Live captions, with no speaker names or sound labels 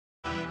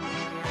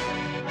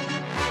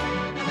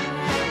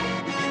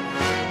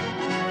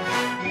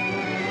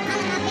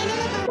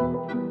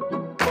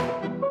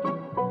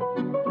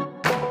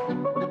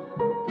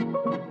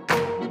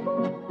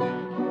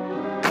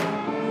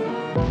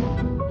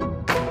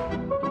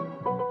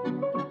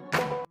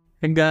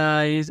Hey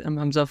guys, I'm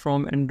Hamza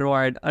from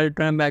Android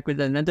Ultra. I'm back with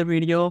another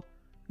video.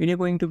 Video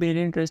going to be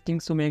really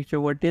interesting, so make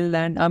sure till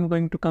then I'm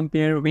going to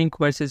compare Wink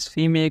versus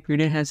VMake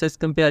video enhancers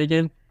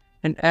comparison.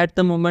 And at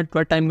the moment,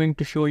 what I'm going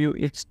to show you,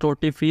 it's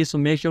totally free. So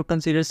make sure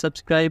consider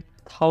subscribe.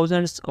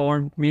 Thousands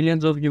or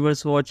millions of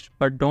viewers watch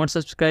but don't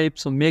subscribe.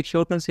 So make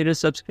sure consider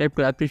subscribe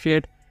to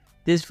appreciate.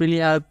 This really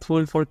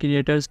helpful for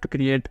creators to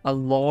create a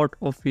lot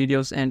of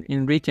videos and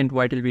enrich and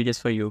vital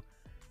videos for you.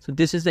 So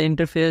this is the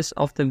interface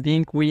of the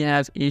Wink. We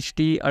have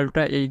HD,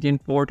 Ultra HD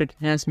and Portrait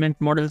Enhancement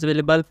models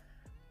available.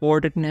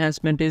 Portrait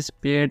Enhancement is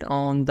paired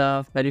on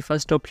the very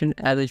first option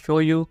as I show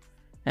you.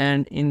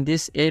 And in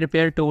this air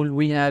repair tool,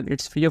 we have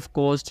it's free of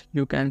cost.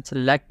 You can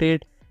select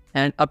it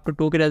and up to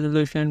 2K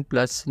resolution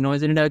plus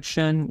noise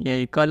reduction,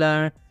 AI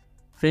color,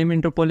 frame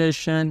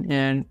interpolation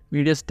and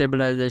video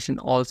stabilization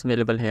also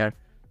available here.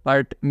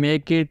 But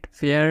make it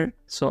fair,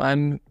 so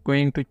I'm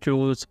going to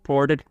choose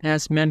Portrait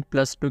Enhancement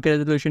plus 2K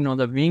resolution on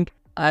the Wink.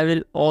 I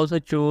will also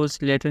choose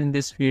later in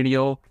this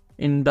video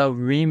in the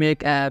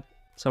VMake app.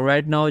 So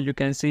right now you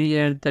can see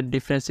here the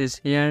difference is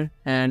here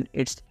and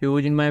it's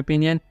huge in my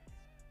opinion.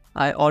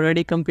 I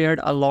already compared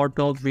a lot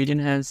of video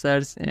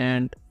enhancers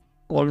and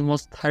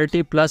almost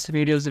 30 plus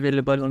videos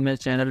available on my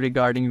channel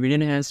regarding video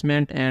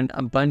enhancement and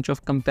a bunch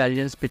of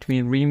comparisons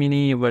between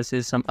Remini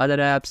versus some other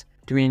apps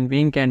between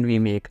Wink and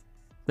VMake.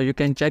 So you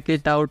can check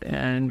it out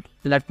and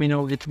let me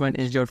know which one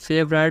is your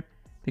favorite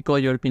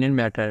because your opinion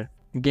matters.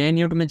 Again,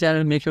 new to my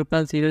channel, make sure to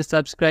consider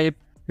subscribe.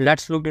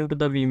 Let's look into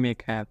the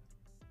VMake app.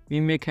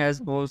 VMake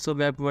has also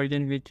web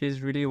version which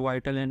is really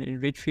vital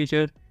and rich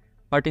feature.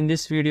 But in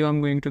this video,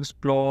 I'm going to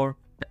explore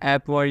the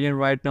app version.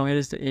 Right now, here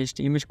is the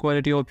HD image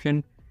quality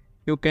option.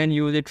 You can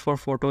use it for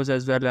photos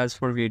as well as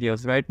for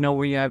videos. Right now,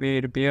 we have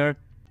a repair,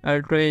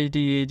 Ultra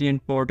HD, HD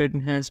and Portrait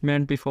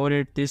Enhancement. Before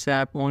it, this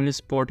app only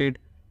supported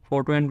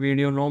photo and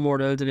video, no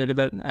models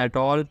available at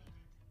all.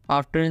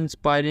 After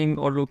inspiring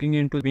or looking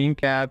into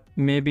Wink app,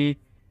 maybe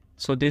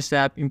so this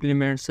app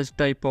implements such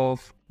type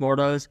of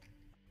models.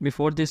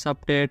 Before this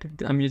update,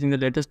 I'm using the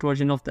latest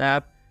version of the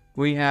app.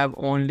 We have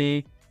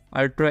only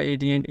Ultra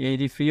HD and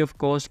HD free of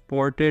cost,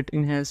 Portrait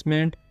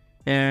Enhancement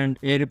and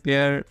a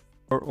repair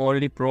for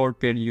only pro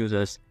paid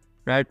users.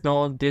 Right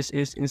now, this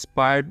is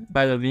inspired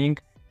by the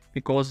Wink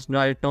because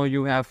right now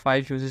you have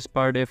 5 uses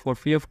per day for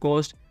free of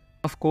cost.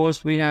 Of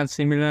course, we have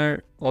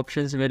similar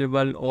options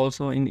available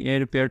also in a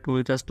repair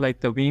tool, just like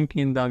the Wink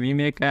in the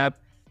VMake app.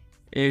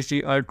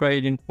 HD Ultra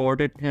HD and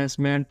Portrait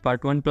Enhancement,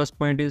 but one plus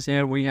point is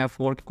here we have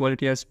 4K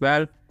quality as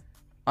well.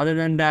 Other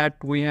than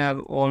that, we have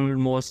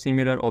almost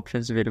similar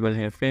options available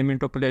here: frame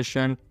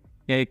interpolation,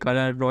 AI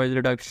color, noise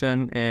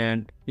reduction,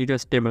 and video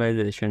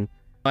stabilization.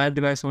 My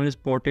device only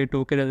supported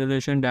 2K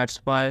resolution, that's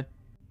why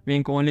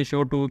Wink only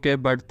show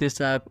 2K, but this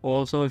app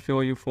also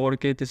show you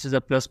 4K. This is a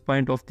plus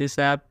point of this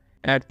app.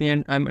 At the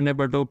end, I'm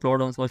unable to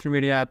upload on social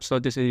media apps, so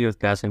this is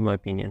useless in my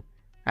opinion.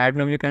 At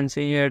now you can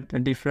see here the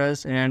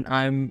difference, and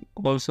I'm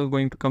also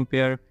going to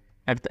compare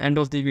at the end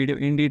of the video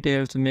in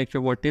detail to make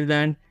sure what till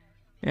then.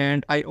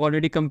 And I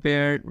already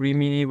compared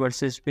Remini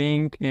versus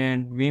Wink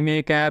and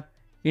VMake app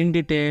in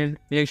detail.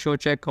 Make sure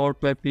check out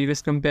my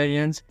previous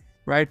comparisons.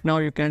 Right now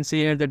you can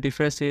see here the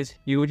difference is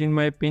huge in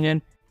my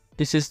opinion.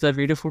 This is the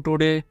video for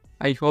today.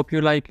 I hope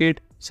you like it.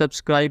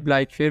 Subscribe,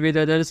 like, share with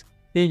others.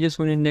 See you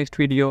soon in next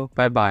video.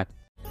 Bye bye.